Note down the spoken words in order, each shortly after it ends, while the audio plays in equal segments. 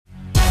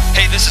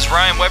this is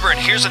Ryan Weber, and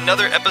here's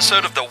another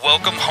episode of the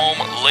Welcome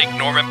Home Lake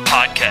Norman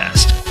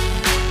podcast.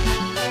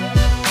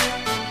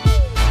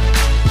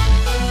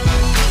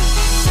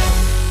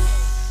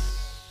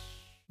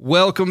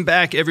 Welcome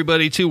back,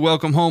 everybody, to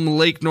Welcome Home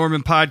Lake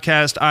Norman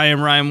podcast. I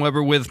am Ryan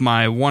Weber with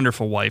my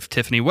wonderful wife,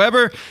 Tiffany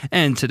Weber,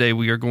 and today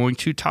we are going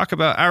to talk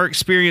about our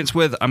experience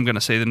with, I'm going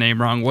to say the name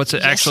wrong. What's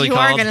it actually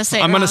called?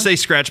 I'm going to say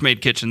Scratch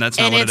Made Kitchen. That's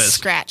not what it is. It's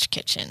Scratch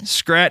Kitchen.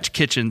 Scratch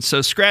Kitchen.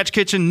 So Scratch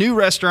Kitchen, new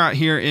restaurant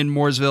here in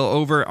Mooresville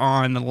over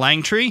on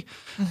Langtree.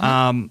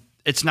 Mm-hmm.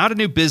 It's not a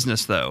new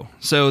business, though.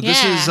 So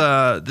this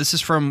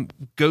is from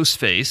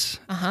Ghostface,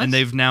 and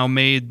they've now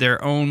made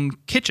their own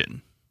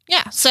kitchen.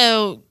 Yeah,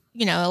 so...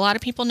 You know, a lot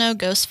of people know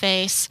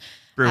Ghostface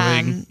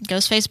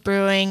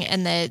Brewing,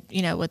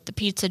 and with the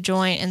pizza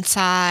joint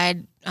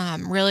inside,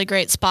 really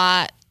great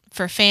spot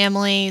for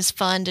families,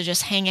 fun to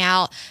just hang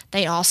out.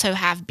 They also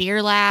have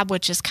Beer Lab,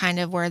 which is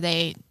kind of where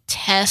they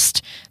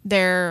test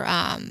their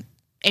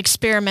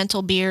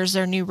experimental beers,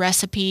 their new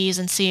recipes,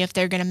 and see if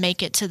they're going to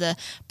make it to the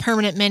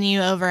permanent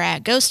menu over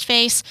at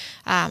Ghostface.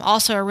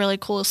 Also a really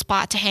cool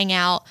spot to hang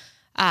out.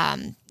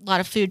 A lot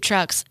of food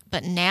trucks,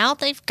 but now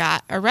they've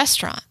got a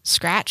restaurant,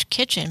 Scratch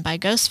Kitchen by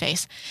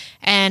Ghostface,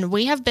 and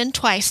we have been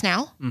twice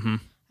now. Mm-hmm.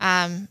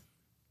 I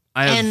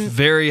have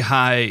very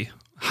high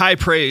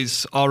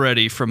praise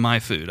already from my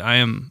food.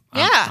 I'm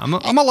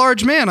a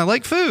large man. I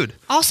like food.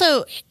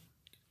 Also,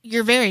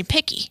 you're very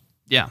picky.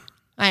 Yeah.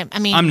 I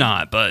mean, I'm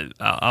not, but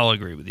I'll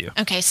agree with you.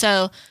 Okay,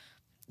 so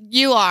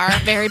you are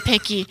very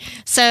picky.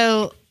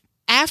 So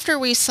after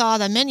we saw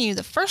the menu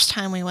the first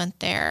time we went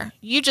there,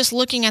 you just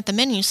looking at the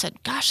menu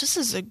said, gosh, this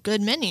is a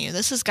good menu.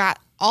 This has got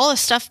all the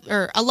stuff,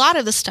 or a lot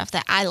of the stuff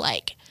that I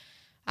like.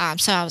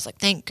 So I was like,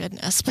 thank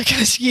goodness,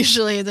 because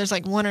usually there's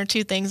like one or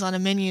two things on a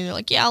menu. You're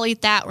like, yeah, I'll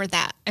eat that or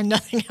that and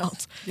nothing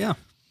else. Yeah.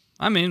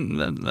 I mean,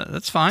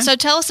 that's fine. So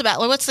tell us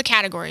what's the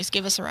categories?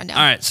 Give us a rundown.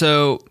 All right.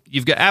 So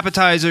you've got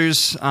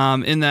appetizers.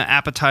 In the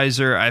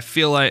appetizer, I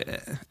feel like,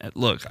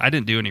 look, I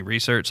didn't do any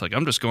research. Like,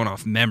 I'm just going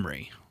off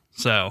memory.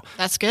 So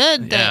that's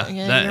good. Yeah,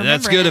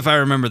 that's good if I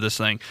remember this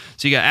thing.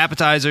 So you got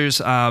appetizers.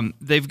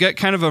 They've got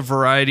kind of a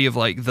variety of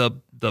like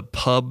the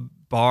pub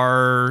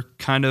bar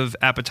kind of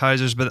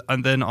appetizers, but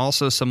and then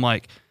also some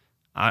like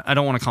I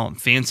don't want to call them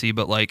fancy,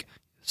 but like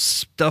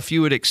stuff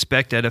you would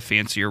expect at a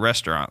fancier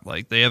restaurant.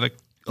 Like they have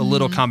a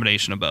little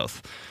combination of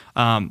both.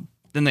 Then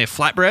they have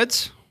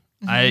flatbreads.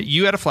 Mm-hmm.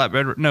 You had a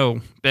flatbread.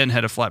 No, Ben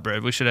had a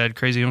flatbread. We should have had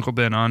Crazy Uncle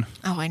Ben on.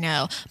 Oh, I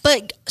know.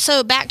 But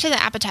so back to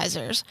the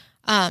appetizers.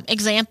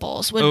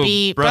 Examples would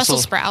be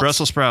Brussels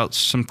sprouts.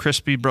 Some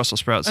crispy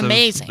Brussels sprouts.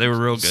 Amazing. They were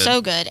real good.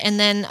 So good. And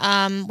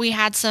then we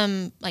had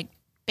some like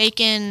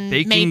bacon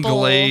maple,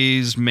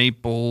 glaze,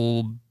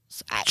 maple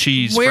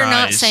cheese We're fries,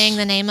 not saying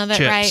the name of it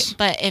chips. right,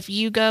 but if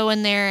you go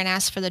in there and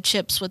ask for the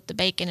chips with the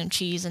bacon and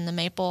cheese and the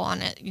maple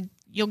on it,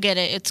 you'll get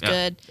it. It's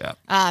good. Yeah.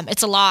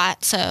 It's a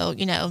lot, so,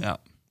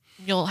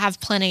 you'll have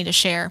plenty to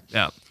share.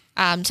 Yeah.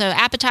 So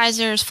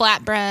appetizers,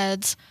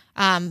 flatbreads.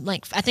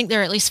 I think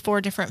there are at least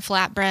 4 different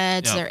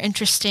flatbreads. Yep. They're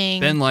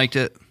interesting. Ben liked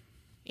it.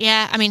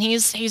 Yeah, I mean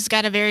he's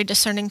got a very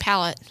discerning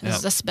palate.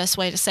 That's the best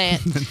way to say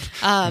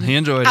it. He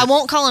enjoyed it. I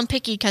won't call him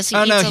picky because he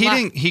eats a lot.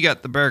 Didn't. He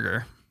got the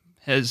burger.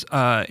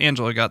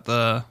 Angela got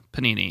the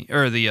panini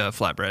or the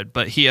flatbread,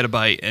 but he had a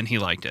bite and he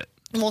liked it.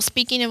 Well,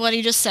 speaking of what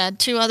he just said,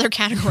 2 other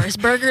categories: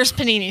 burgers,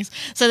 paninis.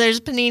 So there's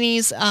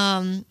paninis.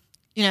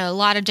 A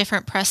lot of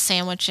different pressed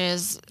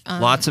sandwiches.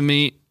 Lots of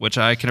meat, which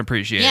I can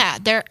appreciate. Yeah,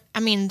 they're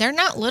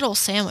not little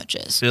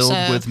sandwiches. Filled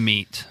with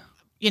meat.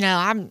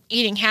 I'm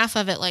eating half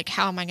of it, like,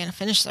 how am I going to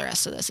finish the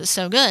rest of this? It's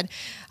so good.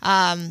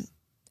 And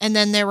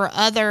then there were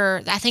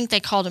I think they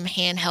called them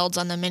handhelds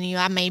on the menu.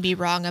 I may be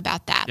wrong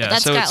about that. Yeah, but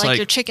that's so got like like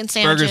your chicken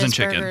sandwiches, burgers and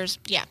chicken. Burgers.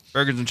 Yeah.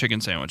 Burgers and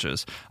chicken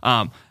sandwiches.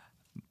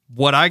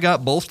 What I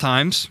got both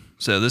times,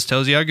 so this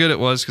tells you how good it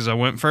was, because I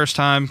went first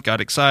time,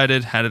 got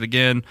excited, had it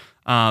again.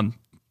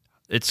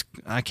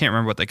 I can't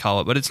remember what they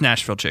call it, but it's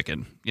Nashville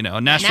chicken.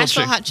 A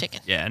Nashville hot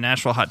chicken. Yeah, a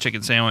Nashville hot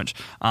chicken sandwich.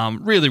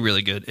 Really,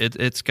 really good.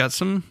 It's got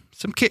some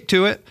kick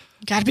to it.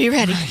 Got to be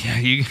ready. Yeah,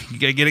 you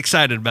gotta get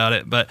excited about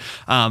it, but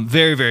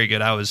very, very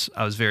good. I was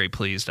very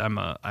pleased.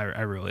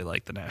 I really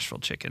like the Nashville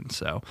chicken.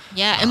 So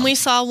yeah, and we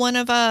saw one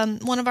of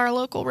our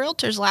local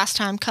realtors last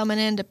time coming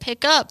in to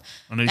pick up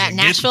that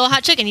Nashville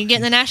hot chicken. You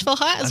getting the Nashville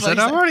hot? I said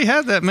I've already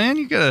had that, man.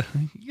 You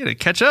gotta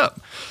catch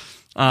up.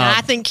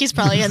 I think he's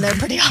probably in there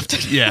pretty often.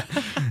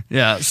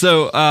 Yeah.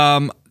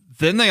 So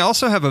then they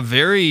also have a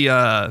very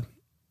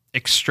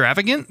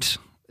extravagant.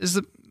 Is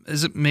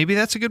it maybe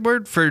that's a good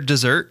word for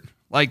dessert?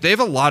 Like they have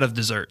a lot of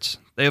desserts.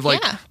 They have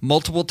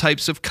multiple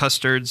types of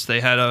custards.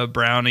 They had a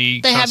brownie.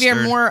 They custard. have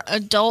your more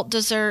adult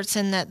desserts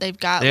in that they've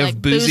got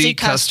have boozy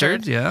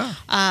custard. Yeah.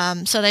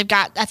 So they've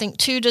got, I think,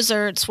 2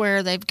 desserts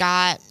where they've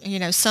got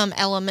some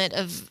element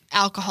of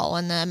alcohol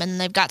in them,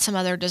 and they've got some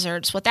other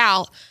desserts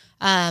without.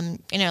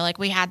 Like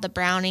we had the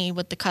brownie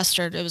with the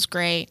custard. It was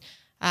great.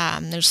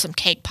 There's some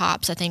cake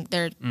pops. I think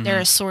they're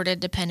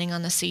assorted depending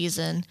on the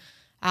season.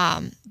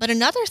 But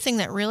another thing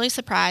that really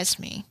surprised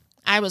me,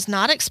 I was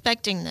not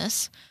expecting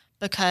this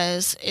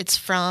because it's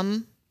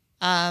from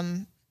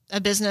a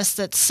a business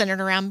that's centered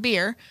around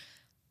beer,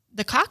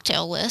 the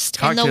cocktail list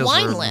Cocktails and the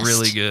wine are list.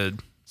 really good.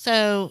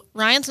 So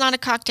Ryan's not a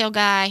cocktail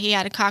guy. He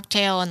had a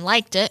cocktail and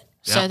liked it.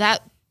 So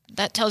that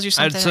tells you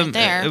something right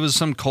there. It was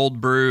some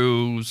cold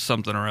brew,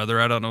 something or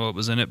other. I don't know what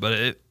was in it, but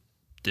it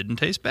didn't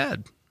taste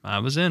bad. I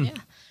was in. Yeah.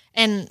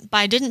 And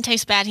by didn't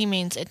taste bad, he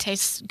means it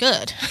tastes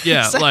good.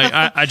 Yeah, so, like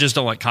I just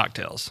don't like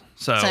cocktails.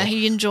 So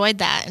he enjoyed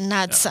that, and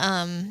that's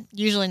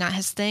usually not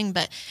his thing.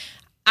 But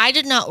I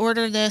did not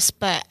order this,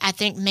 but I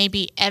think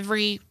maybe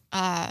every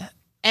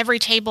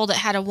table that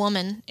had a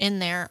woman in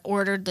there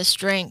ordered this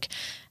drink.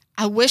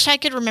 I wish I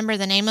could remember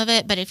the name of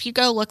it, but if you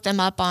go look them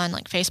up on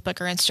like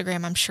Facebook or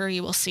Instagram, I'm sure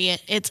you will see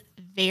it. It's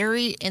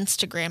very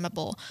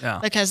Instagrammable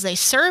because they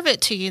serve it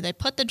to you. They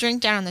put the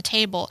drink down on the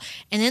table,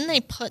 and then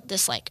they put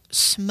this like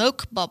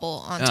smoke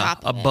bubble on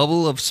top of it. A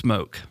bubble of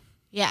smoke.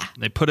 Yeah.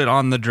 They put it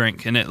on the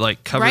drink, and it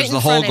like covers right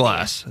the whole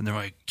glass. And they're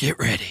like, get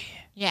ready.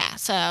 Yeah.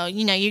 So,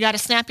 you got to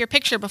snap your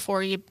picture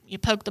before you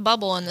poke the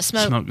bubble, and the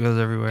smoke goes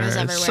everywhere.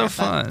 It's so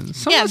fun.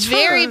 So much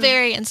very, fun.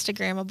 very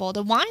Instagrammable.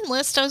 The wine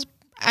list,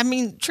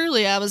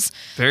 truly, I was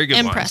very good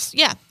impressed.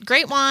 Wines. Yeah,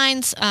 great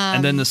wines.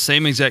 And then the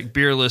same exact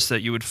beer list that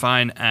you would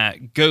find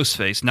at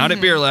Ghostface, not at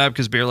Beer Lab,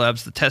 because Beer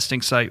Lab's the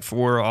testing site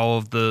for all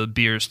of the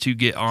beers to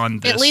get on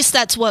this. At least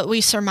that's what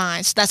we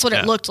surmised. That's what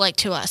it looked like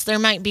to us. There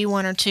might be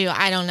one or two,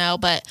 I don't know,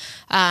 but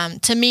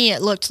to me,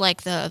 it looked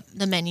like the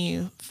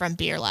menu from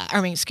Beer Lab.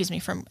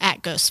 From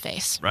at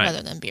Ghostface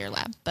rather than Beer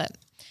Lab. But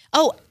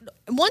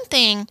one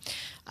thing.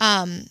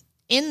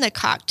 In the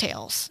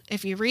cocktails,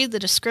 if you read the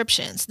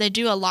descriptions, they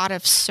do a lot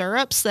of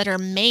syrups that are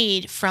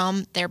made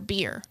from their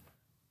beer.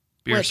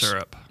 Beer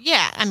syrup.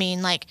 Yeah, I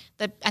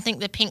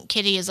think the Pink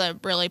Kitty is a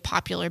really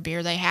popular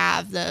beer they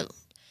have.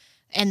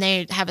 And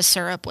they have a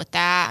syrup with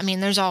that. I mean,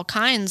 there's all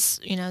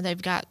kinds.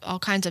 They've got all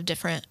kinds of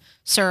different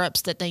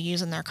syrups that they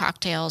use in their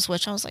cocktails.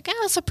 Which I was like,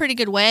 that's a pretty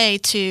good way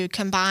to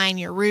combine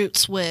your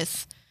roots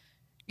with,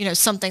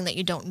 something that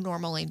you don't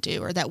normally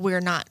do or that we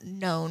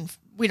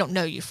don't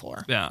know you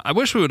for. Yeah, I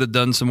wish we would have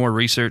done some more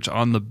research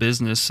on the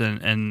business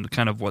and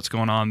kind of what's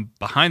going on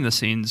behind the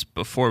scenes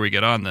before we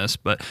get on this.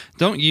 But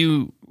don't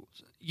you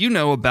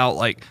know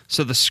about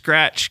the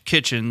Scratch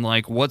Kitchen,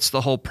 what's the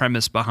whole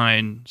premise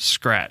behind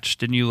Scratch?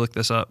 Didn't you look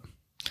this up?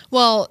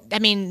 Well,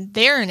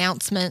 their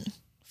announcement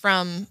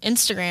from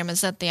Instagram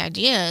is that the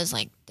idea is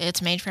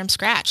it's made from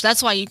scratch.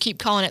 That's why you keep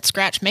calling it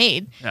Scratch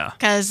Made. Yeah.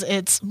 Because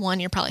it's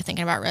one, you're probably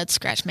thinking about Red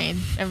Scratch Made.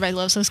 Everybody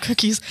loves those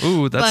cookies.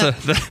 Ooh,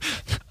 that's the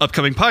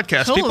upcoming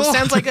podcast, cool, people.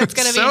 Sounds like it's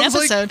going to be an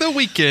episode. Like the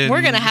weekend.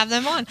 We're going to have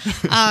them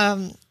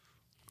on.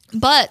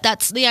 But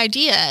that's the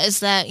idea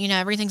is that,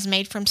 everything's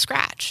made from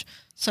scratch.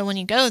 So when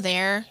you go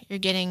there, you're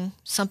getting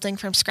something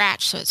from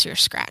scratch. So it's your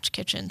Scratch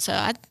Kitchen. So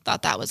I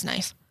thought that was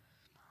nice.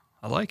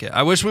 I like it.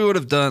 I wish we would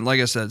have done,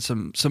 like I said,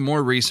 some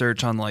more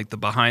research on the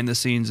behind the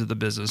scenes of the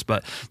business.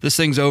 But this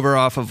thing's over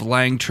off of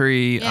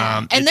Langtree.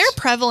 Yeah. And they're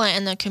prevalent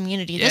in the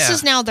community. This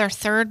is now their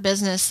third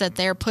business that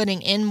they're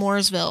putting in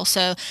Mooresville.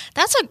 So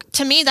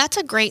to me, that's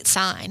a great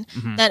sign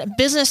that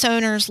business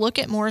owners look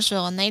at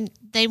Mooresville and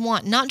they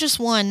want not just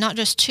one, not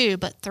just two,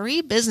 but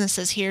three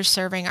businesses here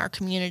serving our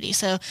community.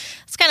 So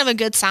it's kind of a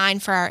good sign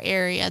for our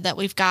area that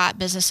we've got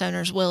business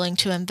owners willing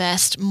to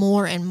invest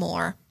more and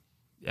more.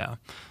 Yeah.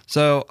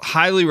 So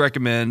highly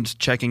recommend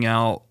checking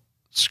out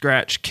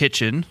Scratch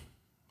Kitchen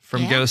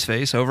from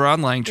Ghostface over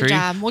on Langtree. Good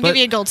job. We'll give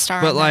you a gold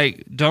star.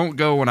 But don't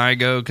go when I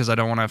go because I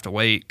don't want to have to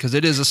wait because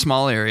it is a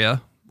small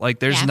area.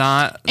 There's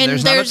not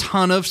a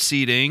ton of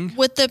seating.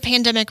 With the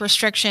pandemic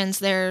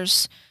restrictions,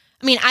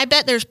 I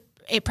bet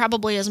it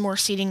probably is more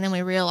seating than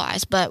we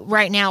realize. But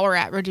right now we're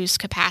at reduced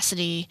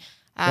capacity.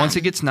 Once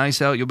it gets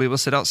nice out, you'll be able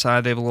to sit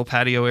outside. They have a little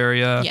patio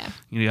area. Yeah.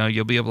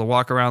 You'll be able to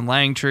walk around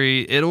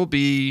Langtree. It'll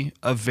be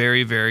a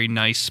very, very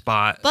nice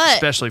spot,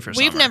 especially for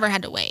summer. We've never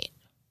had to wait.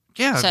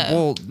 Yeah.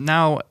 Well,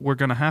 now we're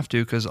going to have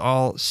to because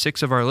all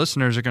 6 of our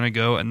listeners are going to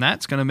go, and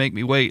that's going to make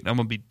me wait. I'm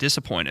going to be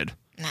disappointed.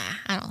 Nah,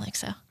 I don't think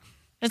so.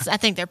 I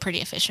think they're pretty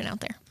efficient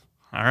out there.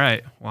 All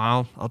right.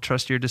 Well, I'll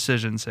trust your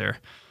decisions there.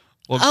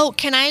 Well,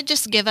 can I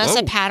just give us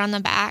a pat on the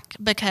back?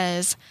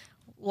 Because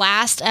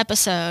last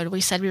episode, we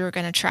said we were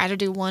going to try to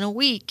do one a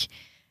week,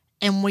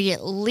 and we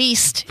at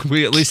least did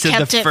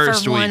the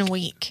first for week. 1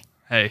 week.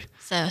 Hey.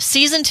 So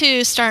season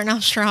 2 starting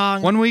off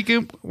strong. 1 week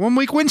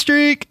win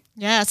streak.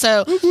 Yeah.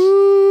 So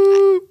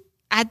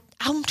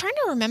I'm trying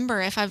to remember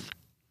if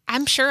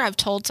I'm sure I've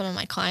told some of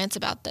my clients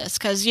about this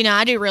because,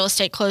 I do real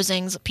estate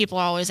closings. People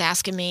are always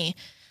asking me,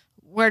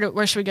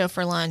 where should we go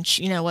for lunch?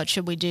 What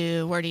should we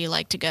do? Where do you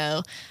like to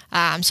go?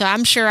 So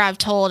I'm sure I've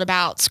told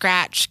about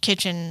Scratch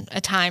Kitchen a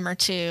time or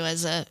two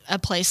as a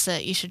place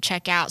that you should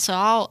check out. So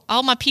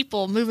all my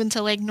people moving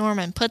to Lake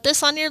Norman, put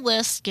this on your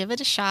list. Give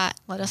it a shot.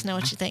 Let us know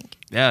what you think.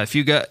 Yeah, if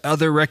you got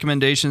other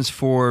recommendations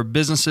for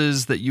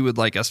businesses that you would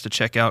like us to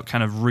check out,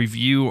 kind of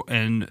review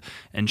and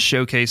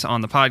showcase on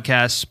the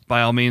podcast,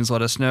 by all means,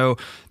 let us know.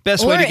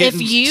 Best way to get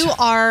if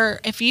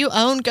you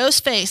own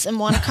Ghostface and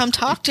want to come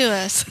talk to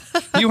us,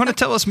 you want to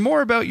tell us more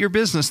about your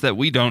business that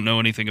we don't know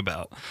anything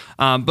about.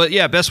 But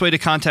yeah, best way to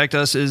contact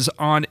us is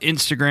on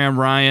Instagram.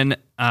 Ryan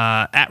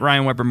at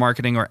Ryan Weber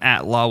Marketing or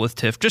at Law with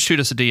Tiff. Just shoot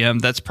us a DM.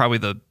 That's probably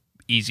the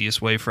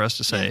easiest way for us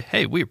to say,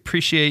 hey, we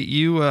appreciate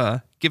you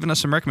giving us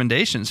some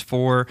recommendations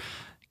for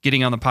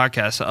getting on the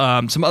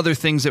podcast. Some other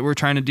things that we're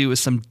trying to do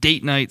is some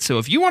date night. So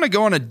if you want to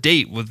go on a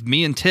date with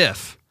me and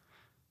Tiff,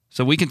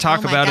 so we can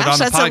talk about it on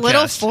the podcast. That's a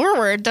little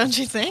forward, don't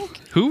you think?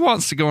 Who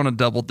wants to go on a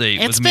double date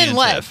with me and Tiff? It's been,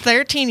 what,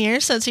 13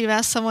 years since you've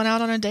asked someone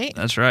out on a date?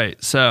 That's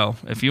right. So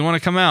if you want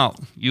to come out,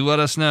 you let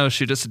us know.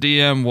 Shoot us a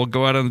DM. We'll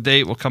go out on a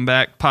date. We'll come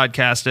back,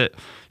 podcast it.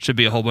 Should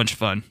be a whole bunch of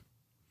fun.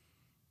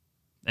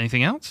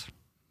 Anything else?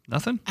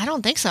 Nothing? I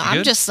don't think so.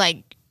 I'm just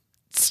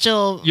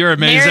still You're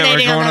amazed that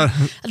we're going on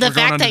the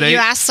fact that you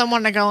asked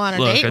someone to go on a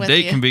date with you. A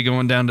date can be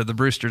going down to the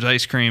Brewster's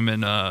Ice Cream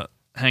and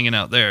hanging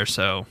out there.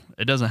 So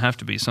it doesn't have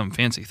to be some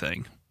fancy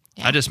thing.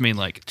 Yeah. I just mean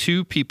like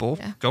two people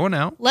going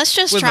out. Let's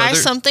just try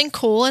something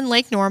cool in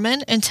Lake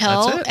Norman and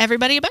tell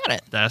everybody about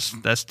it.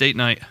 That's date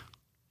night.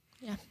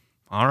 Yeah.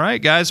 All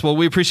right, guys. Well,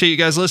 we appreciate you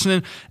guys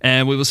listening,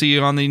 and we will see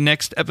you on the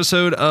next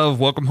episode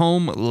of Welcome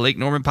Home Lake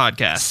Norman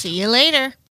Podcast. See you later.